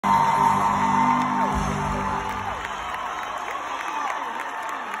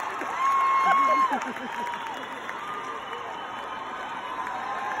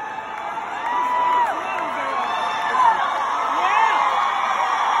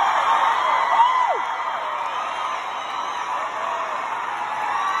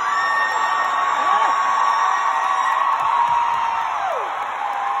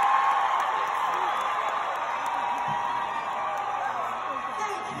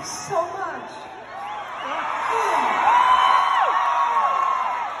so much.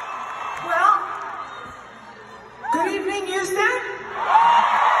 Well, good evening, Houston.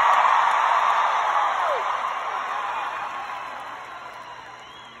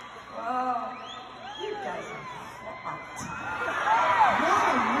 Wow, you guys are hot.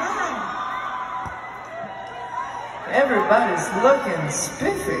 Man. Everybody's looking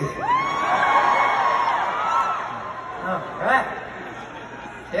spiffy. All right.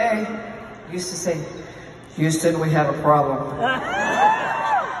 Okay. Used to say, Houston, we have a problem.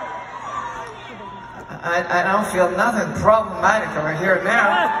 I don't feel nothing problematic over here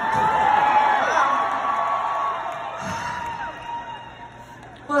now.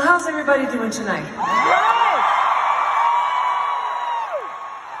 Well, how's everybody doing tonight?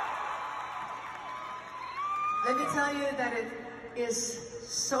 Let me tell you that it is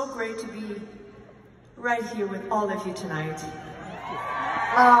so great to be right here with all of you tonight.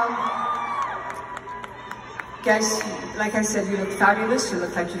 Guys, like I said, you look fabulous. You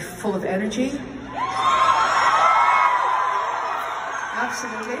look like you're full of energy.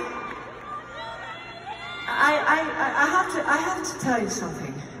 Absolutely. I have to tell you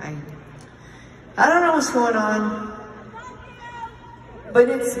something. I don't know what's going on, but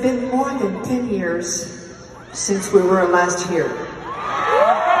it's been more than 10 years since we were last here.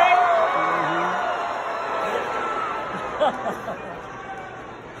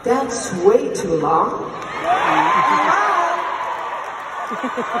 That's way too long.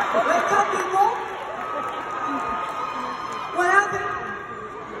 Wake up, people. What happened?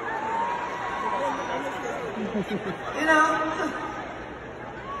 You know,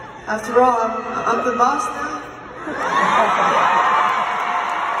 after all, I'm the boss now.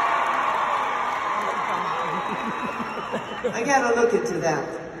 I gotta look into that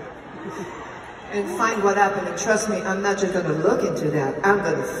and find what happened. And trust me, I'm not just gonna look into that. I'm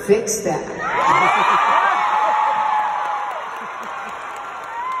gonna fix that.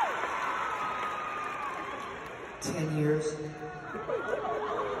 10 years.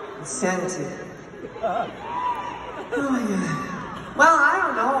 Insanity. Oh my God. Well, I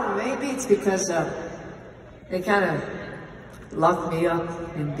don't know. Maybe it's because they kind of locked me up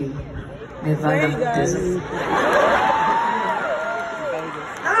in the Nevada desert.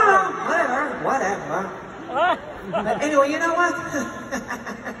 I don't know. Whatever. But anyway, you know what?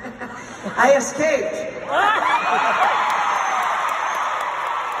 I escaped.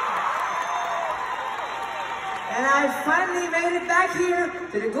 And I finally made it back here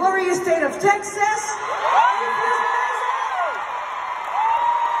to the glorious state of Texas.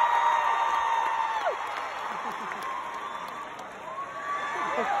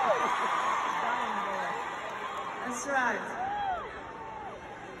 That's right.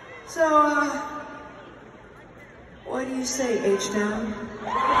 So, what do you say, H-Town?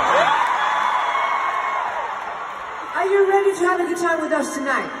 Are you ready to have a good time with us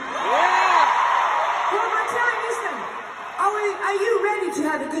tonight? Yeah! One more time, listen. Are you ready to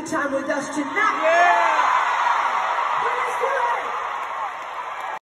have a good time with us tonight? Yeah!